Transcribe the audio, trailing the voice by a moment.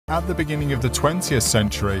At the beginning of the 20th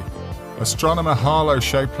century, astronomer Harlow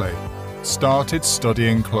Shapley started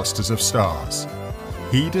studying clusters of stars.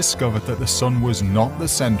 He discovered that the Sun was not the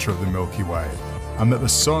center of the Milky Way, and that the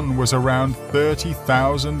Sun was around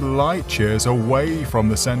 30,000 light-years away from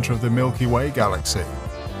the center of the Milky Way galaxy.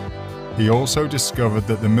 He also discovered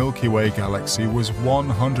that the Milky Way galaxy was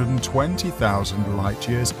 120,000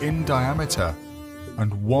 light-years in diameter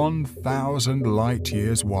and 1,000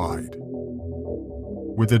 light-years wide.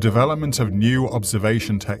 With the development of new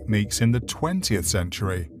observation techniques in the 20th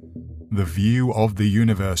century, the view of the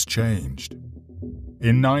universe changed.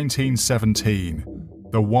 In 1917,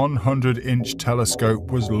 the 100-inch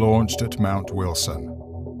telescope was launched at Mount Wilson.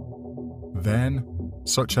 Then,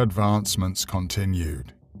 such advancements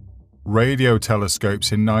continued. Radio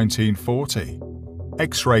telescopes in 1940,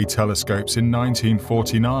 X-ray telescopes in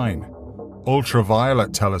 1949,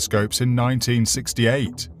 ultraviolet telescopes in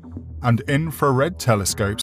 1968, and infrared telescopes